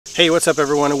Hey, what's up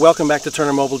everyone, and welcome back to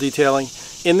Turner Mobile Detailing.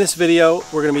 In this video,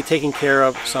 we're going to be taking care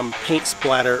of some paint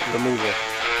splatter removal.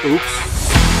 Oops.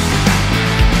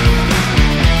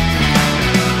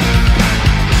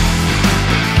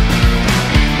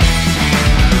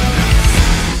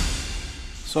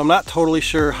 So I'm not totally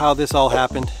sure how this all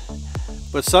happened,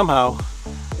 but somehow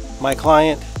my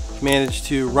client managed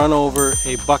to run over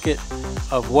a bucket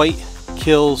of White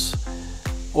Kills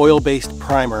oil-based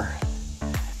primer.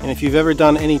 And if you've ever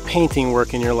done any painting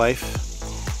work in your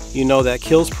life, you know that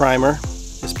Kills primer,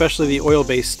 especially the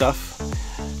oil-based stuff,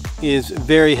 is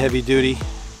very heavy duty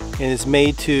and is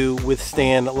made to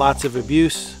withstand lots of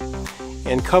abuse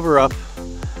and cover up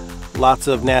lots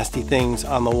of nasty things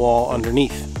on the wall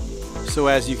underneath. So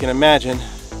as you can imagine,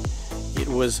 it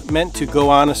was meant to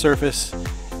go on a surface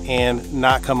and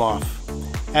not come off,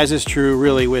 as is true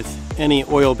really with any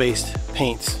oil-based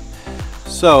paints.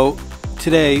 So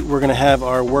today we're going to have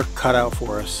our work cut out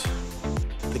for us.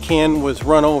 The can was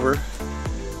run over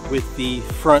with the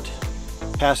front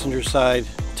passenger side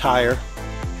tire,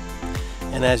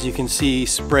 and as you can see,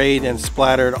 sprayed and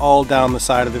splattered all down the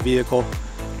side of the vehicle,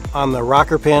 on the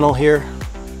rocker panel here,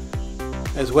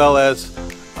 as well as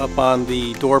up on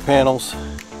the door panels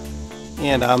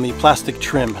and on the plastic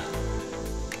trim.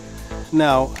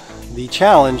 Now the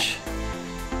challenge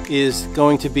is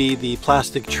going to be the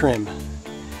plastic trim.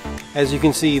 As you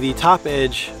can see, the top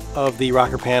edge of the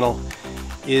rocker panel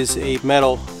is a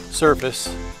metal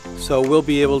surface, so we'll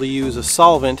be able to use a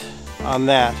solvent on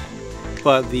that,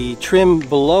 but the trim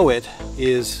below it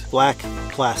is black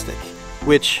plastic,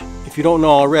 which, if you don't know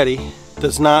already,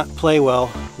 does not play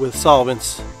well with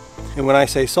solvents. And when I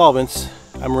say solvents,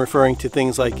 I'm referring to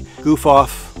things like goof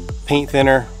off, paint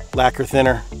thinner, lacquer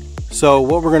thinner. So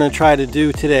what we're going to try to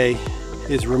do today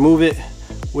is remove it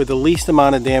with the least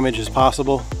amount of damage as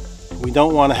possible. We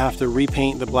don't want to have to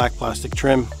repaint the black plastic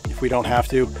trim if we don't have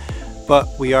to, but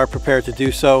we are prepared to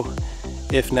do so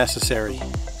if necessary.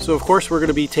 So of course we're going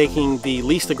to be taking the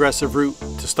least aggressive route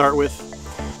to start with.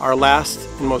 Our last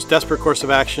and most desperate course of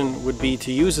action would be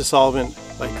to use a solvent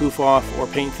like goof off or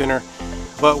paint thinner,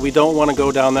 but we don't want to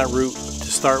go down that route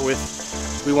to start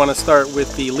with. We want to start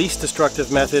with the least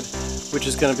destructive method, which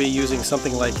is going to be using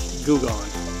something like Goo Gone.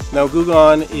 Now Goo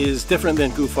Gone is different than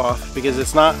goof off because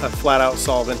it's not a flat-out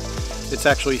solvent. It's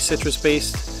actually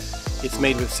citrus-based. It's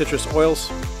made with citrus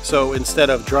oils. So instead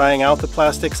of drying out the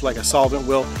plastics like a solvent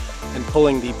will and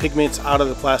pulling the pigments out of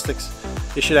the plastics,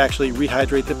 it should actually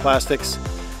rehydrate the plastics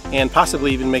and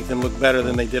possibly even make them look better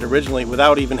than they did originally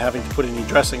without even having to put any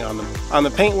dressing on them. On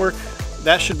the paintwork,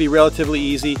 that should be relatively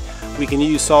easy. We can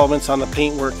use solvents on the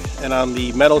paintwork and on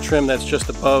the metal trim that's just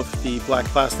above the black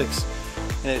plastics,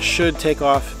 and it should take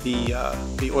off the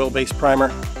oil-based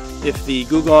primer. If the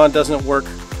Goo Gone doesn't work,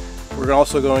 we're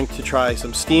also going to try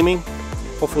some steaming.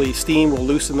 Hopefully steam will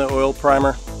loosen the oil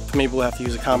primer. Maybe we'll have to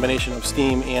use a combination of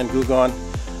steam and Goo Gone.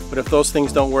 But if those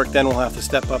things don't work, then we'll have to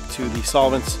step up to the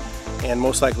solvents and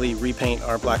most likely repaint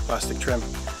our black plastic trim.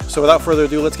 So without further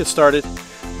ado, let's get started.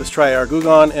 Let's try our Goo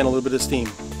Gone and a little bit of steam.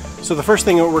 So the first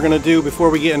thing that we're going to do before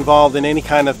we get involved in any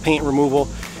kind of paint removal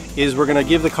is we're going to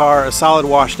give the car a solid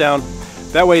wash down.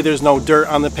 That way there's no dirt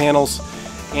on the panels,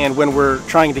 and when we're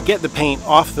trying to get the paint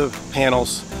off the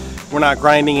panels, we're not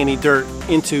grinding any dirt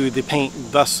into the paint,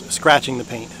 thus scratching the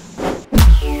paint.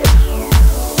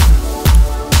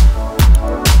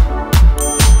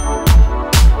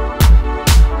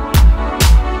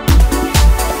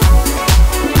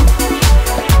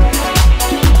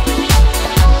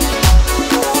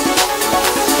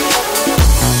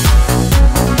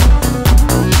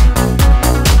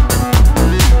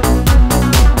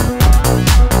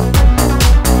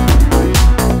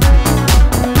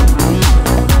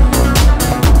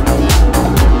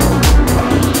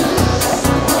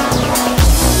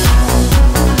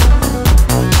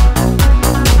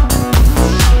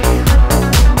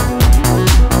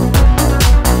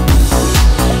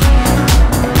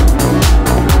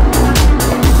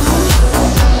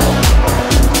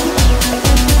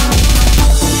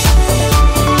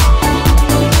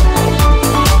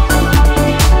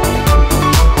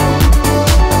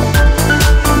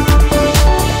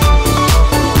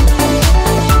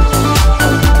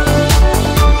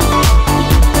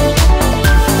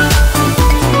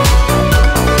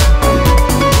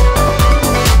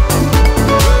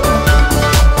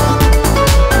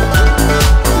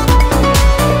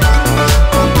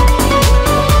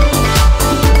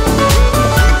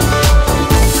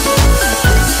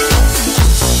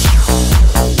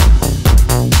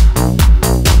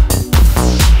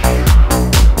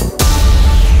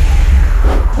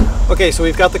 Okay, so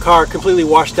we've got the car completely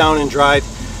washed down and dried.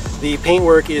 the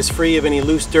paintwork is free of any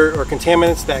loose dirt or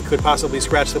contaminants that could possibly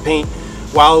scratch the paint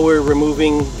while we're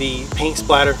removing the paint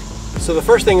splatter. So the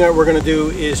first thing that we're going to do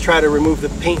is try to remove the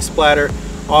paint splatter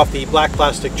off the black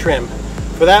plastic trim.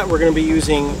 For that, we're going to be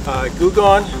using Goo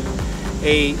Gone,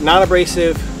 a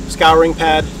non-abrasive scouring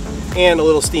pad, and a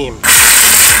little steam.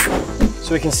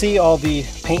 So we can see all the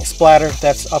paint splatter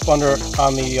that's up under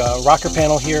on the rocker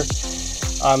panel here,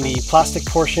 on the plastic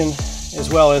portion, as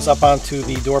well as up onto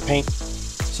the door paint.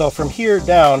 So from here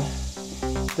down,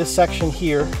 this section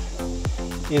here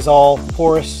is all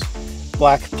porous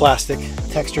black plastic,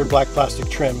 textured black plastic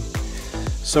trim.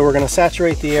 So we're going to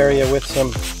saturate the area with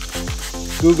some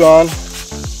Goo Gone.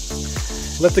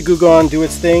 Let the Goo Gone do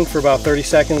its thing for about 30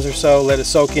 seconds or so. Let it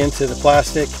soak into the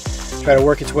plastic. Try to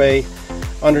work its way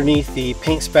underneath the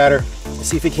paint spatter and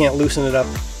see if it can't loosen it up.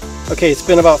 Okay, it's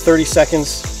been about 30 seconds.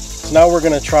 So now we're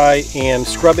going to try and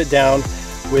scrub it down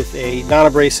with a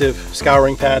non-abrasive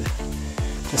scouring pad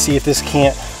and see if this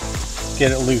can't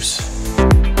get it loose.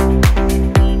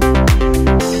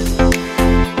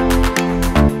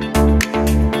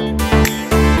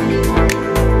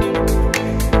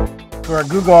 So our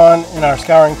Goo Gone and our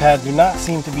scouring pad do not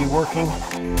seem to be working.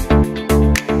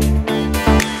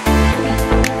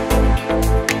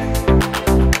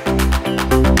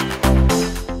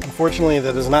 Unfortunately,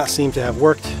 that does not seem to have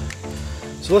worked.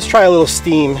 So let's try a little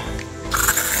steam.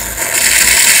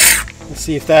 Let's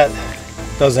see if that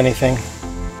does anything.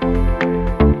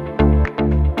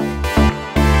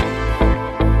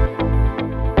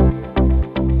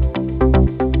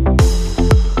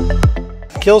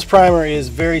 Kills primer is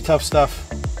very tough stuff.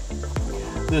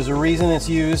 There's a reason it's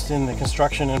used in the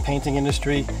construction and painting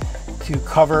industry to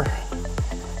cover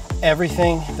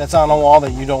everything that's on a wall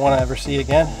that you don't want to ever see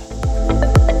again.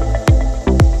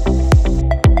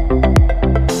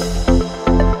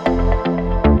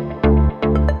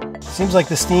 Seems like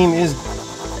the steam is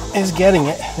getting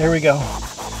it. There we go.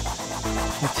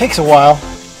 It takes a while,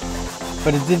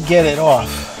 but it did get it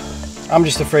off. I'm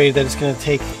just afraid that it's going to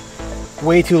take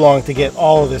way too long to get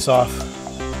all of this off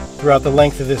throughout the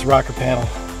length of this rocker panel.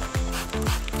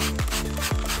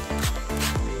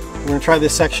 We're going to try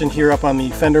this section here up on the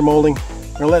fender molding.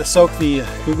 We're going to let it soak the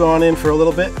Goo Gone in for a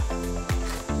little bit.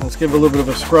 Let's give it a little bit of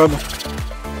a scrub.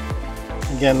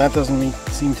 Again, that doesn't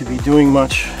seem to be doing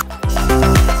much.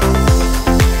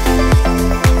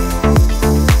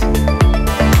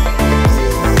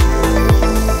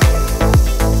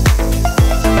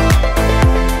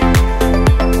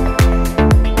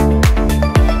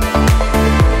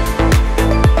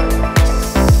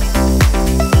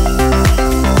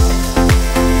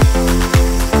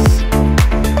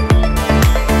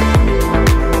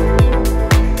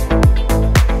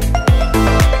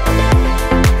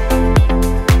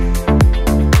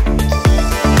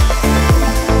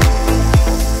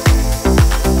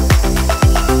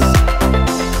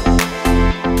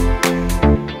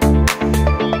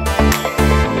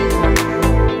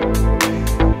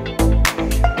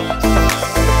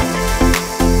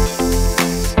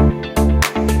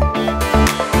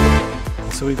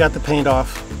 So we've got the paint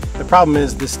off. The problem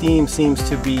is the steam seems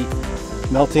to be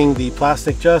melting the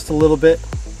plastic just a little bit.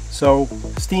 So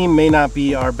steam may not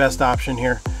be our best option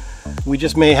here. We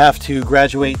just may have to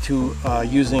graduate to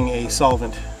using a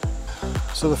solvent.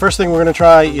 So the first thing we're going to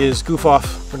try is goof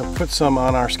off. We're going to put some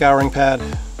on our scouring pad.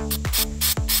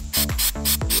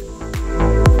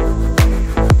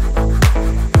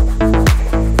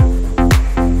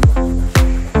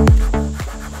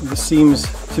 This seems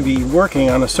to be working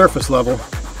on a surface level.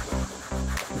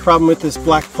 The problem with this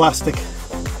black plastic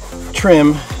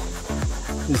trim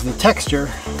is the texture.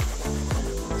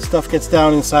 Stuff gets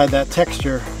down inside that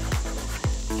texture.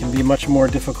 It can be much more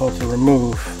difficult to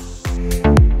remove.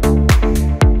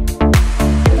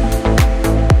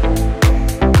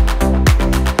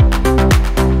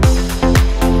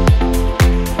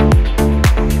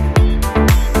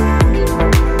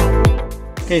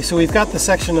 Okay, so we've got the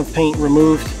section of paint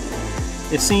removed.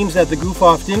 It seems that the goof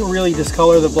off didn't really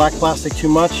discolor the black plastic too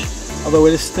much, although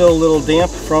it is still a little damp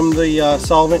from the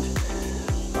solvent.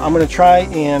 I'm going to try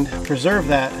and preserve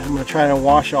that. I'm going to try to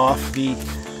wash off the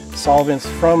solvents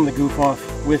from the goof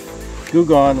off with Goo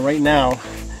Gone right now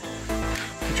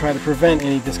to try to prevent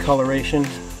any discoloration.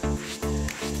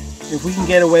 If we can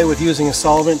get away with using a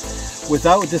solvent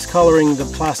without discoloring the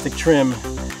plastic trim,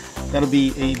 that'll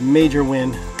be a major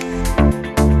win.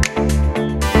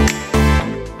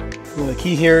 The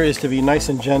key here is to be nice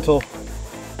and gentle,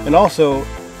 and also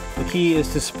the key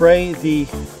is to spray the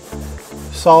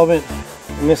solvent,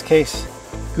 in this case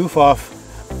goof off,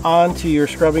 onto your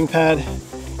scrubbing pad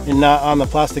and not on the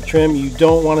plastic trim. You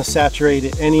don't want to saturate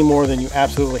it any more than you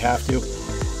absolutely have to.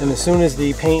 And as soon as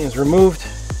the paint is removed,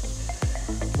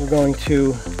 we're going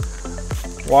to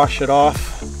wash it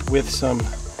off with some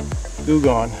Goo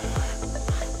Gone.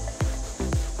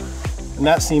 And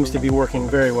that seems to be working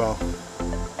very well.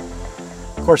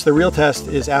 Of course, the real test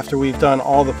is after we've done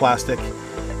all the plastic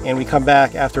and we come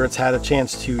back after it's had a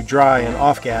chance to dry and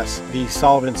off-gas the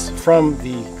solvents from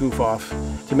the goof off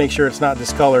to make sure it's not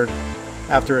discolored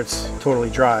after it's totally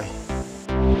dry.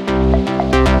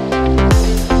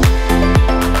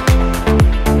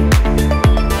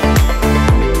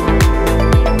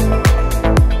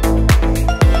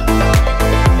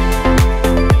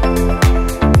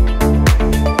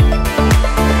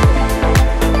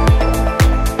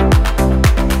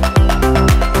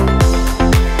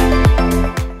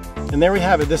 And there we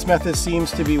have it. This method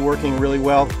seems to be working really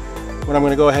well. What I'm going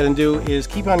to go ahead and do is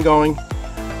keep on going.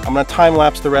 I'm going to time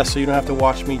lapse the rest so you don't have to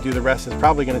watch me do the rest. It's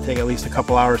probably going to take at least a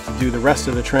couple hours to do the rest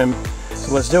of the trim.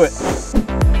 So let's do it.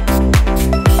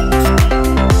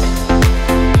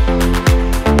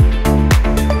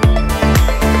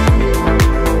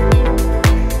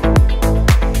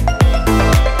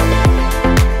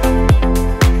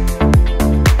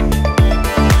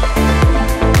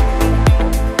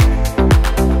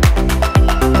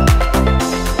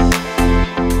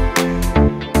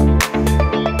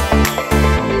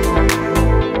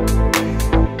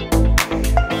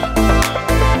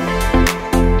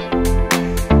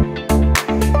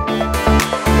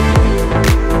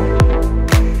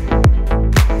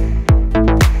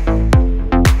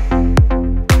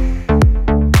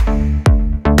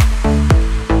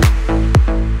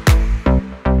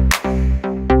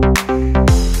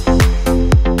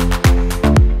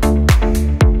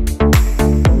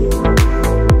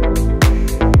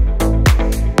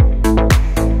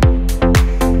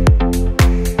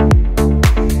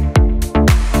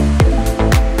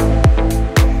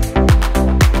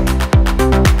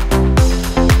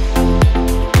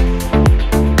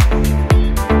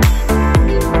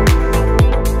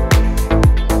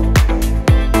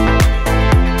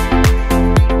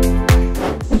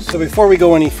 So before we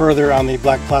go any further on the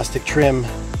black plastic trim,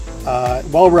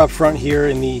 while we're up front here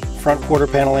in the front quarter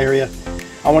panel area,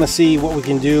 I want to see what we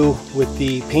can do with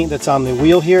the paint that's on the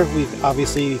wheel here.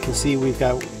 Obviously you can see we've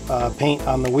got paint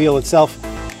on the wheel itself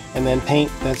and then paint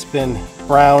that's been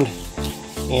browned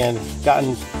and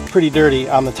gotten pretty dirty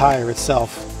on the tire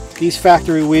itself. These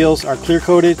factory wheels are clear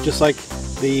coated just like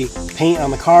the paint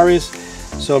on the car is,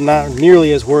 so I'm not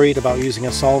nearly as worried about using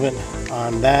a solvent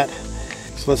on that.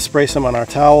 So let's spray some on our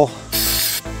towel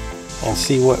and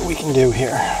see what we can do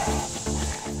here.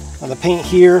 Now the paint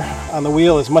here on the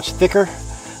wheel is much thicker.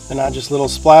 They're not just little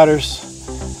splatters,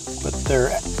 but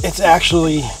it's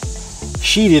actually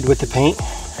sheeted with the paint.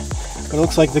 But it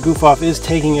looks like the goof off is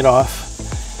taking it off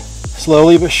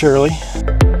slowly but surely.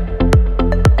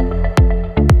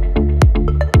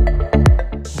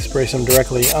 Spray some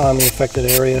directly on the affected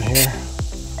area here.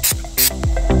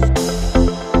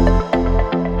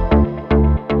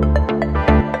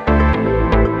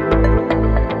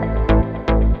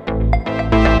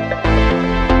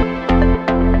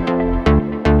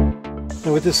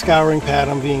 With this scouring pad,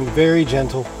 I'm being very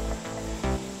gentle.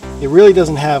 It really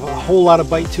doesn't have a whole lot of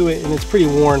bite to it and it's pretty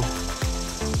worn.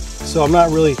 So I'm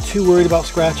not really too worried about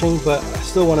scratching, but I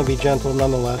still want to be gentle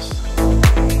nonetheless.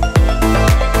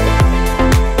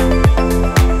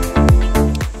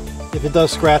 If it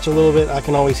does scratch a little bit, I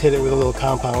can always hit it with a little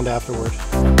compound afterward.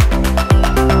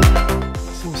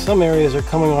 Some areas are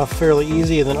coming off fairly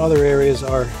easy and then other areas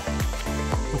are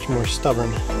much more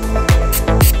stubborn.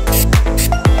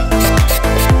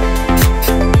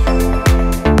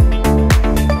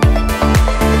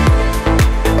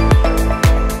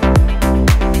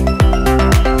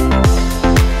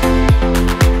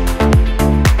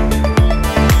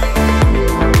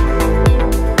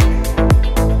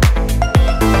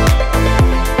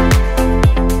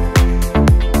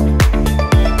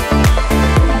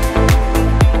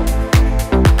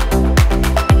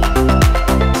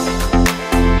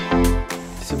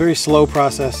 Very slow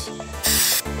process. You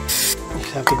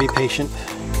just have to be patient.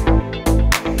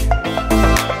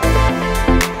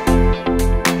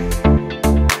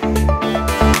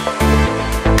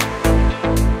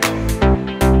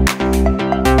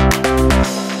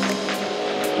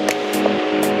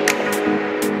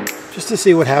 Just to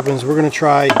see what happens, we're going to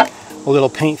try a little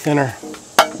paint thinner.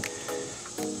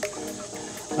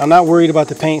 I'm not worried about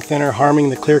the paint thinner harming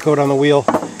the clear coat on the wheel.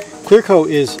 Clear coat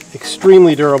is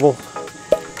extremely durable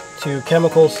to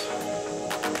chemicals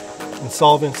and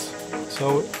solvents,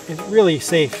 so it's really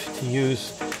safe to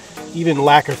use even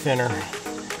lacquer thinner.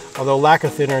 Although lacquer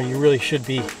thinner, you really should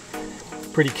be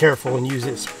pretty careful and use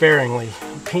it sparingly.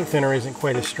 paint thinner isn't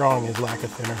quite as strong as lacquer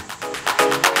thinner.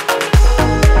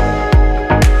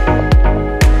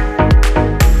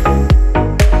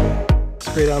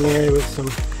 Spray down the area with some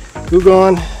Goo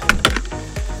Gone.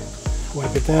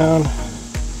 Wipe it down.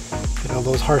 Get all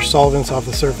those harsh solvents off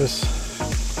the surface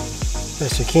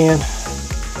best you can.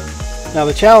 Now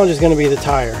the challenge is going to be the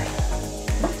tire.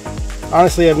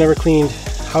 Honestly, I've never cleaned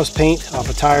house paint off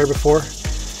a tire before.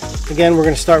 Again, we're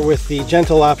going to start with the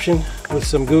gentle option with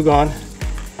some Goo Gone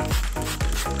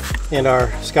and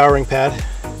our scouring pad.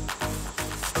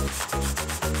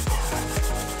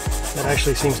 That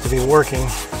actually seems to be working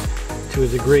to a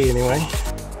degree anyway.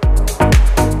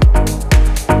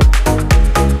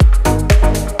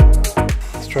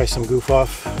 Let's try some Goof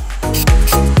Off.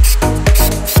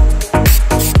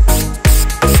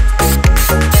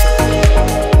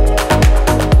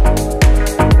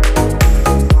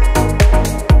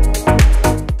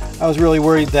 I was really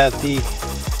worried that the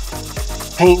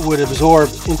paint would absorb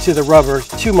into the rubber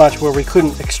too much where we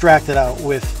couldn't extract it out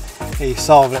with a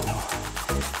solvent,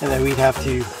 and that we'd have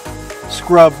to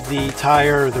scrub the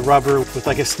tire or the rubber with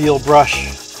like a steel brush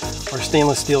or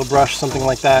stainless steel brush, something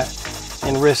like that,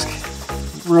 and risk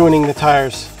ruining the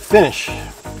tire's finish.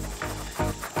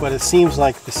 But it seems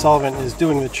like the solvent is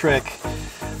doing the trick,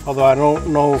 although I don't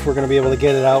know if we're going to be able to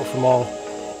get it out from all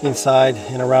inside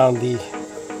and around the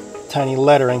tiny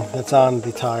lettering that's on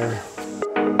the tire.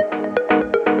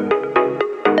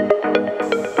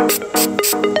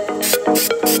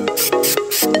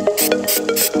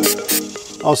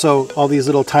 Also, all these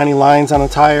little tiny lines on the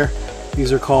tire,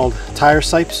 these are called tire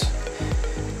sipes,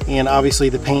 and obviously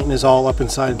the paint is all up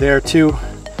inside there too.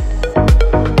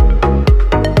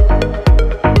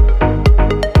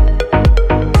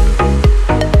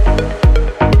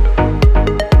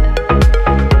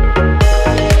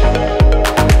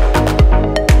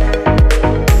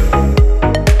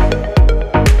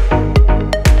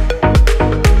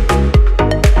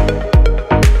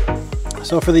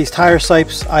 So for these tire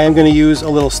sipes, I am going to use a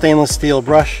little stainless steel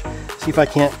brush. See if I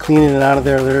can't clean it out of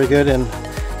there very good, and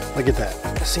look at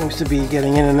that. It seems to be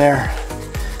getting in there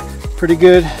pretty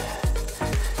good.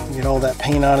 Get all that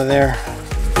paint out of there.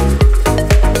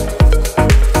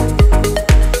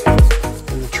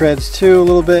 And the treads too a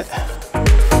little bit.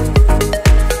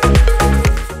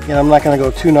 Again, I'm not going to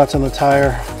go too nuts on the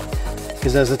tire,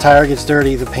 because as the tire gets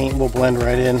dirty, the paint will blend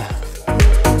right in.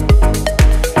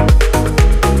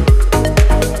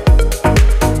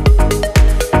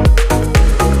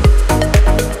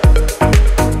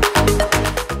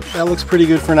 That looks pretty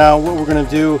good for now. What we're going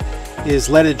to do is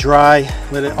let it dry,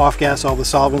 let it off-gas all the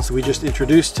solvents that we just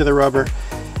introduced to the rubber,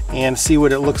 and see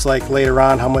what it looks like later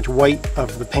on, how much white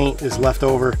of the paint is left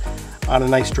over on a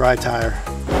nice dry tire.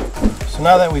 So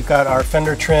now that we've got our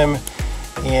fender trim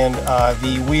and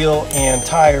the wheel and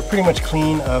tire pretty much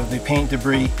clean of the paint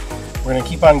debris, we're going to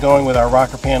keep on going with our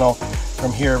rocker panel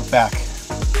from here back.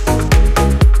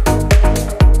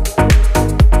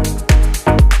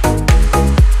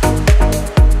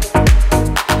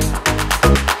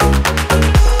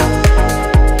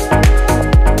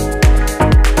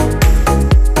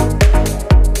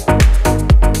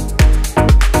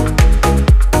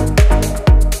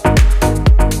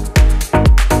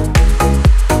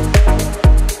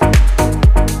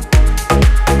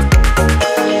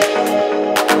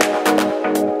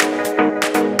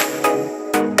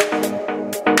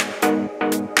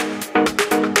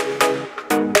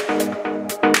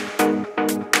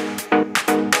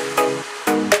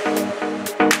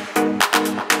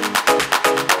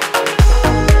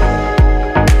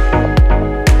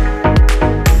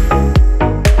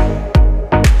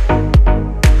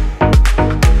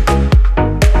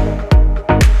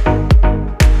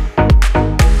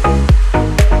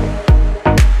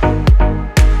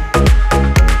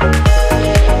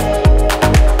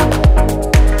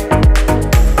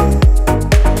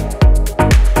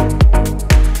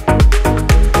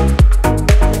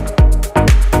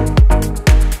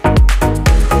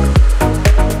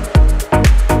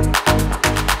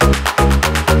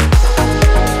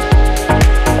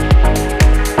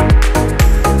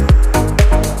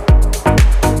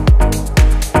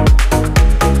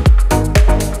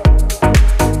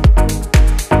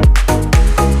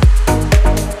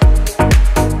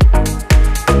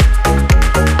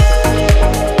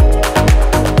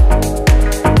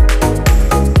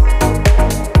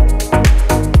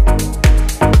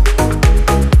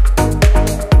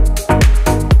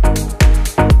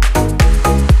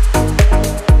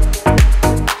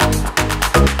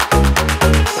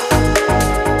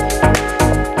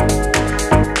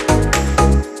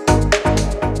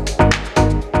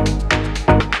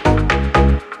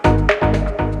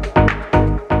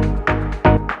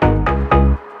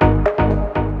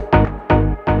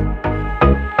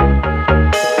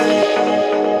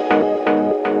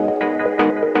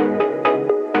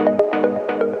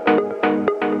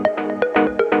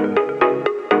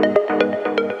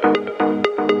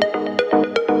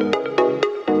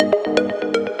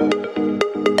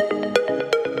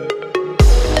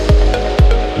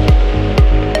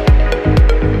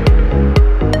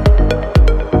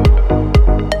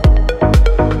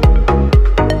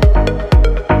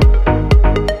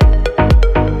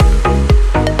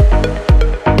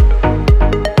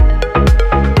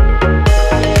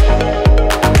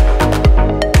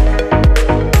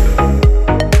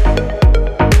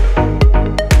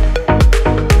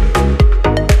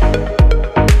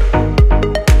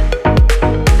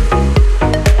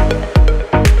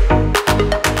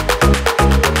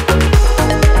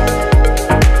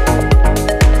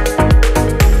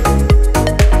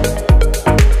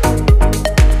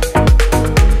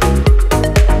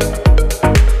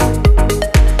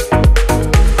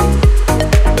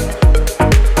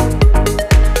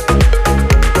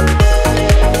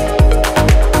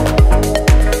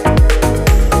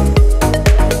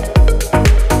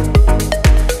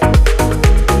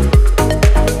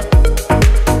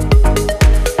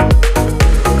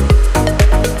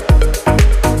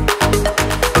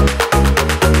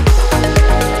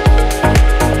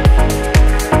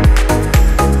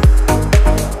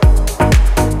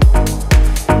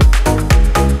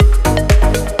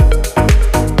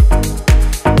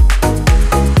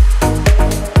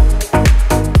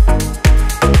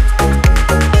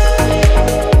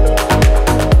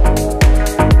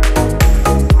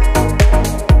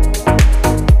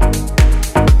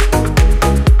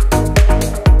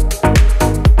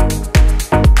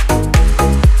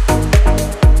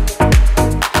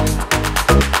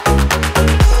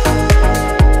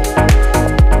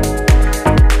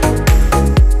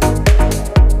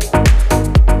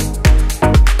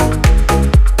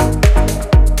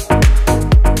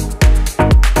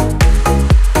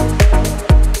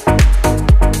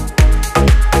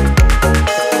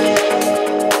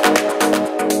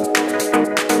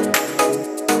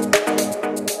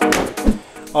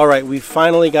 Alright, we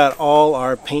finally got all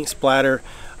our paint splatter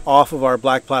off of our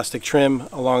black plastic trim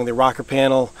along the rocker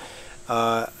panel,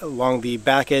 along the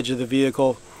back edge of the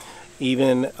vehicle,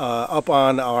 even up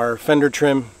on our fender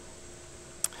trim.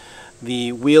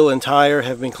 The wheel and tire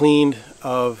have been cleaned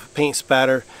of paint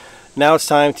spatter. Now it's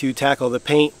time to tackle the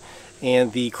paint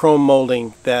and the chrome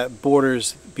molding that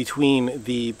borders between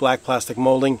the black plastic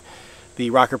molding,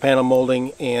 the rocker panel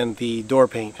molding, and the door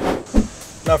paint.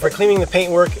 Now for cleaning the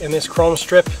paintwork in this chrome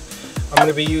strip, I'm going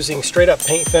to be using straight up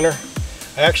paint thinner.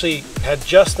 I actually had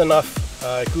just enough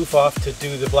goof off to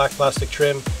do the black plastic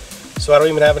trim, so I don't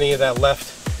even have any of that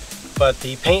left. But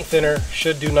the paint thinner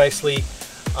should do nicely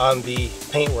on the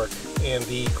paintwork and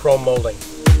the chrome molding.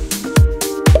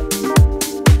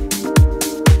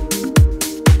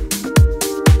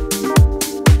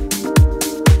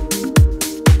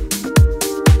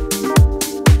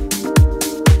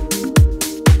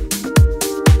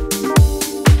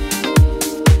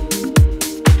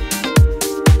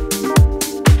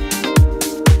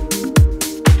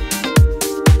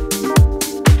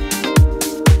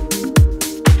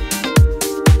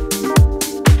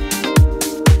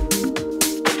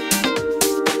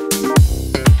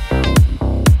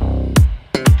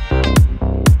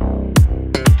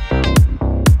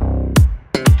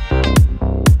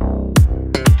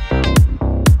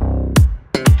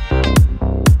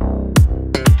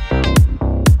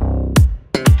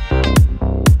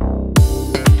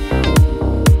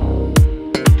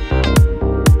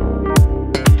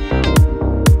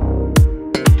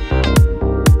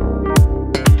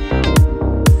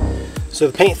 So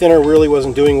the paint thinner really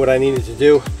wasn't doing what I needed to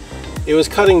do. It was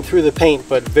cutting through the paint,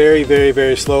 but very, very,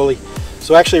 very slowly.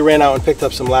 So I actually ran out and picked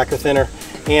up some lacquer thinner,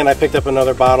 and I picked up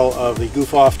another bottle of the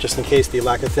goof off just in case the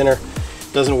lacquer thinner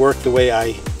doesn't work the way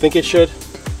I think it should.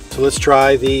 So let's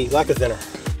try the lacquer thinner.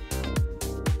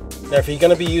 Now if you're going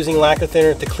to be using lacquer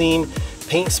thinner to clean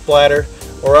paint splatter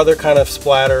or other kind of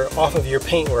splatter off of your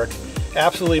paintwork,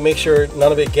 absolutely make sure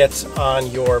none of it gets on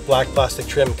your black plastic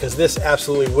trim, because this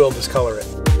absolutely will discolor it.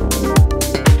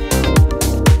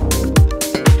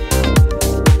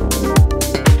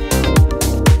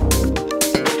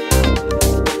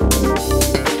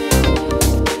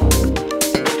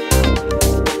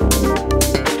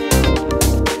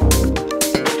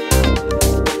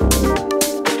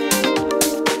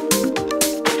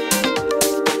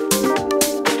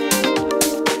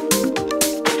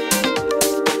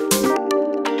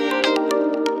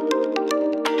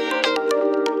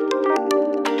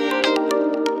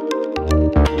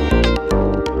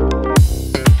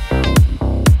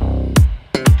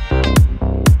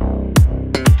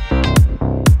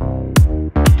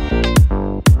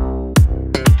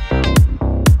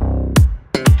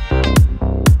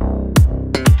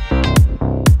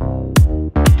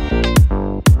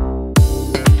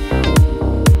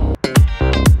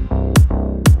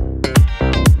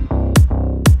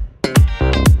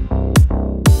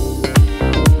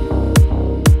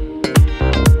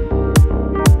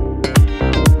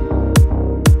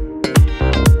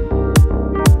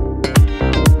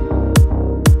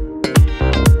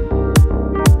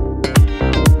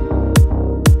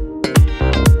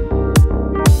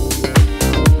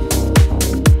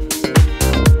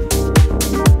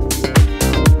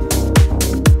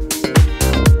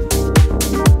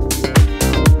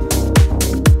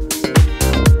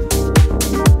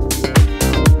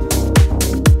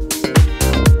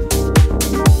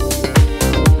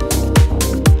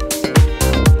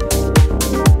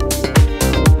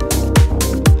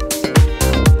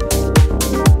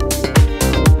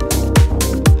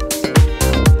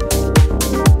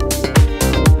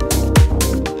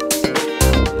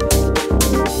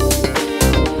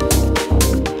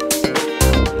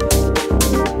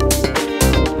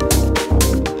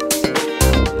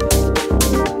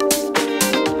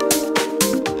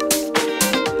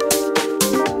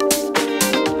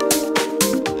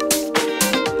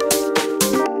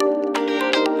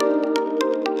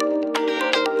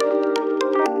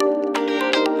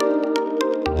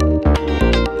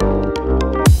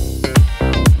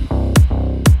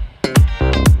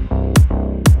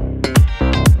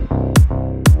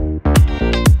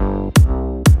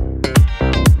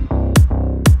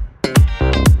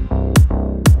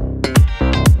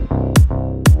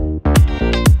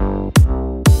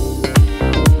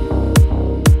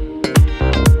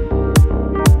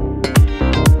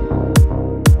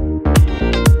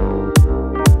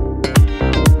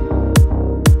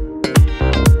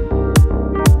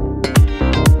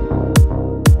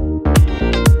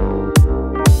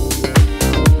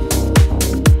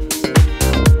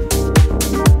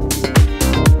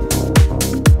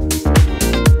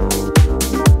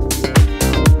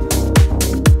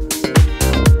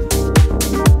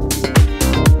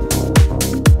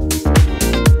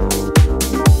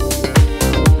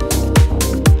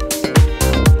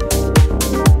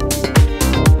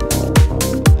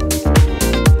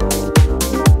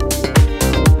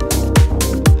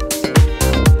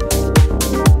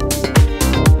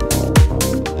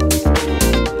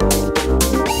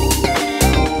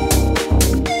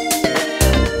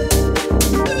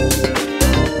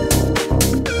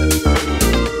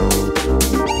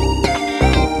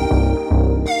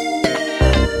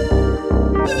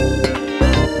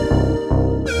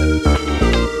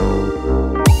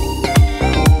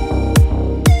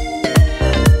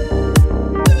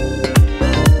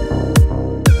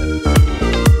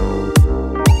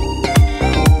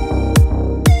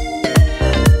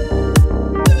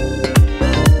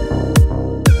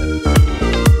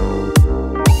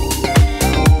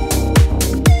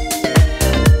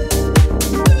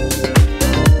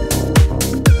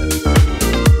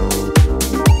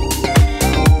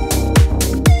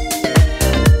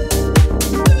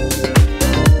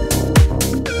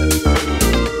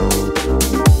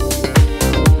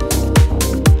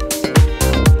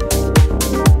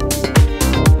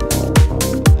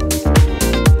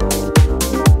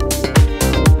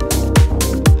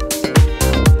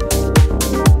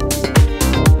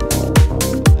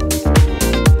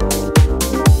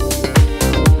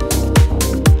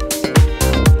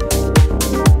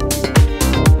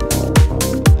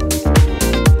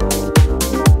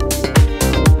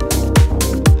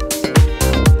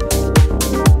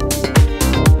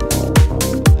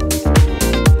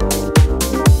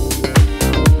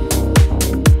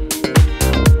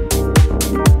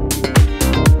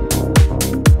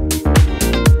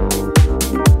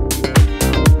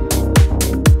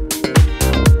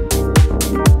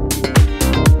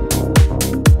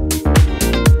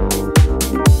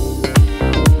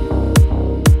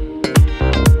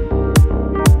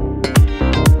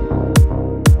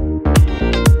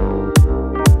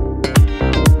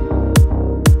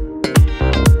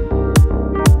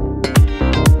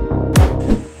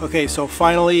 Okay, so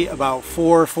finally, about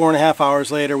 4.5 hours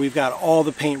later, we've got all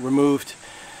the paint removed.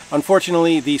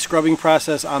 Unfortunately, the scrubbing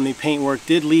process on the paintwork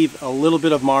did leave a little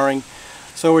bit of marring,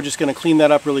 so we're just going to clean that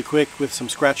up really quick with some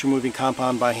scratch removing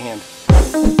compound by hand.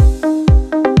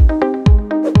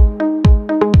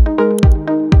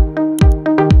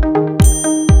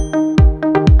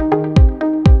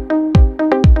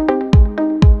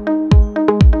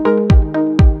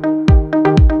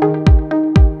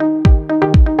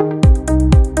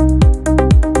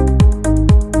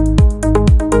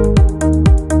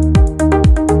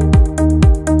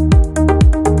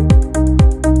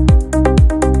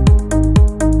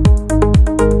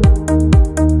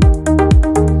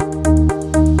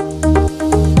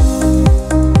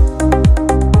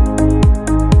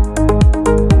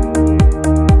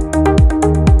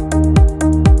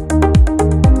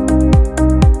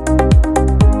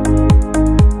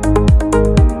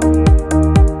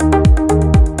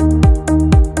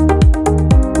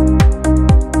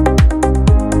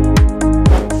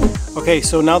 Okay,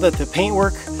 so now that the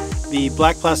paintwork, the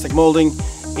black plastic molding,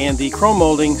 and the chrome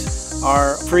moldings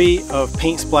are free of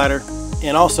paint splatter,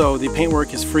 and also the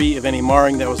paintwork is free of any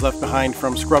marring that was left behind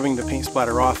from scrubbing the paint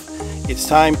splatter off, it's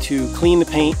time to clean the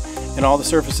paint and all the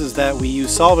surfaces that we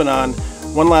use solvent on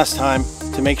one last time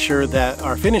to make sure that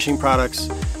our finishing products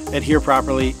adhere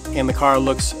properly and the car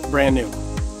looks brand new.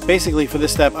 Basically, for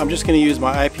this step, I'm just going to use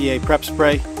my IPA prep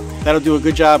spray. That'll do a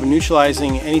good job of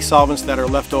neutralizing any solvents that are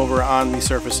left over on these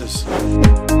surfaces.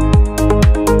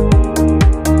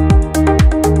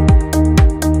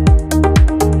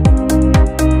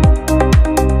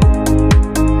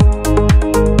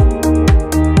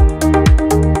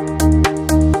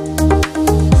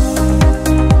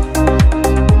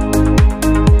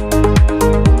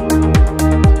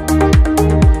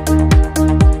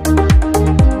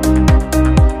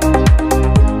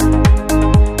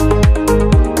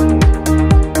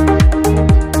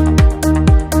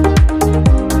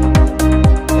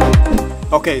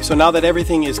 Okay, so now that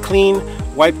everything is clean,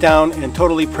 wiped down, and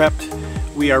totally prepped,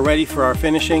 we are ready for our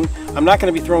finishing. I'm not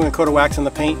going to be throwing a coat of wax on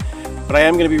the paint, but I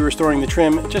am going to be restoring the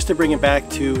trim just to bring it back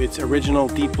to its original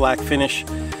deep black finish.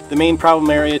 The main problem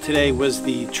area today was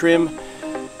the trim.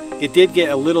 It did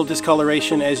get a little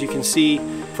discoloration, as you can see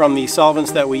from the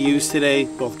solvents that we used today,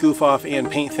 both Goof Off and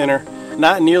paint thinner.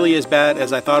 Not nearly as bad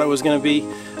as I thought it was going to be,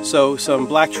 so some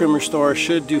black trim restore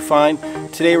should do fine.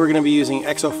 Today we're going to be using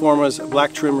Exoforma's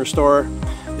Black Trim Restorer.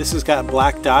 This has got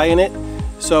black dye in it,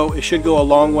 so it should go a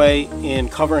long way in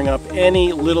covering up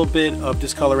any little bit of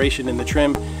discoloration in the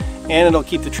trim, and it'll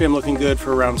keep the trim looking good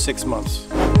for around 6 months.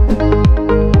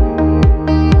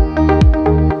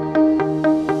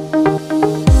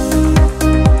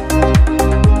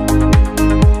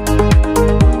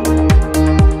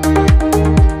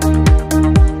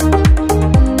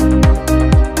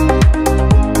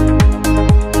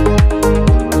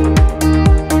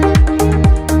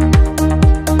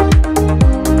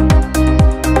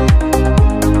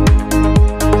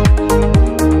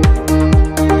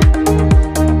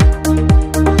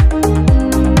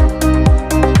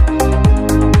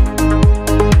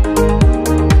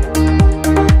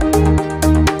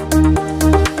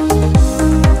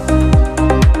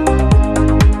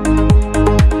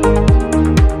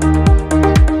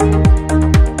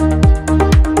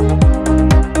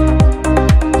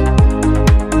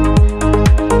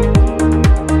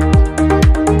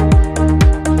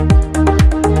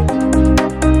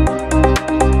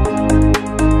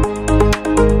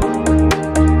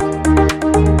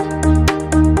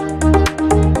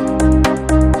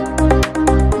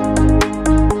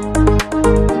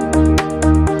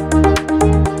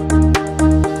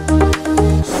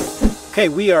 Okay,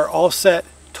 we are all set,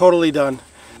 totally done.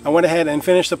 I went ahead and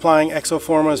finished applying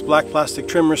Exoforma's Black Plastic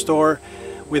Trim Restore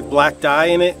with black dye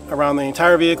in it around the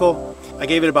entire vehicle. I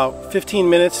gave it about 15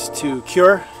 minutes to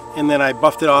cure, and then I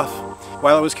buffed it off.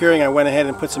 While it was curing, I went ahead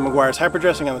and put some Meguiar's Hyper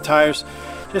Dressing on the tires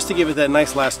just to give it that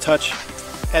nice last touch.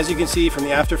 As you can see from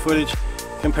the after footage,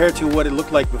 compared to what it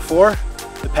looked like before,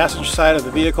 the passenger side of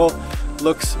the vehicle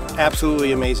looks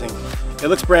absolutely amazing. It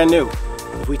looks brand new.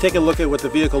 If we take a look at what the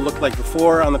vehicle looked like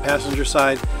before on the passenger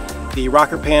side, the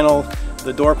rocker panel,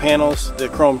 the door panels, the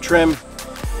chrome trim,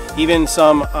 even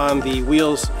some on the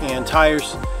wheels and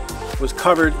tires was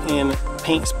covered in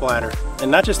paint splatter. And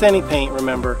not just any paint,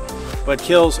 remember, but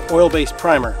Kil's oil-based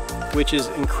primer, which is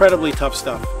incredibly tough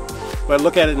stuff. But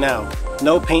look at it now.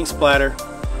 No paint splatter,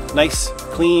 nice,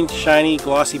 clean, shiny,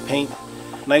 glossy paint,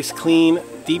 nice, clean,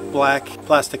 deep black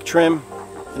plastic trim,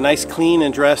 and nice, clean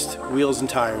and dressed wheels and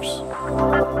tires.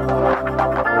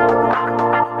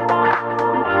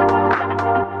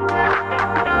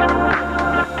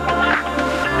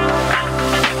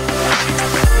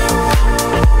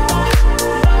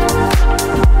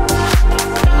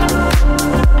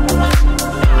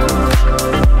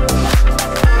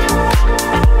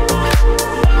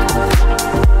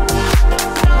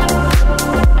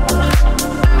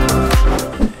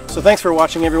 So thanks for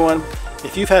watching, everyone.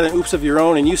 If you've had an oops of your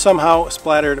own and you somehow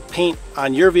splattered paint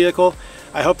on your vehicle,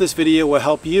 I hope this video will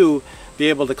help you be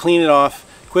able to clean it off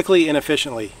quickly and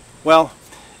efficiently. Well,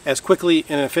 as quickly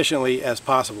and efficiently as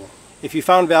possible. If you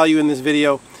found value in this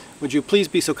video, would you please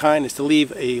be so kind as to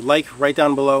leave a like right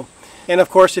down below? And of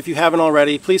course, if you haven't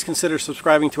already, please consider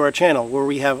subscribing to our channel, where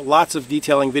we have lots of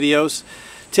detailing videos,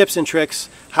 tips and tricks,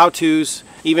 how-tos,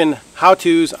 even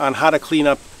how-tos on how to clean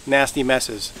up nasty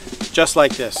messes, just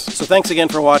like this. So thanks again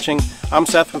for watching. I'm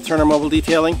Seth with Turner Mobile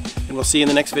Detailing, and we'll see you in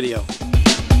the next video.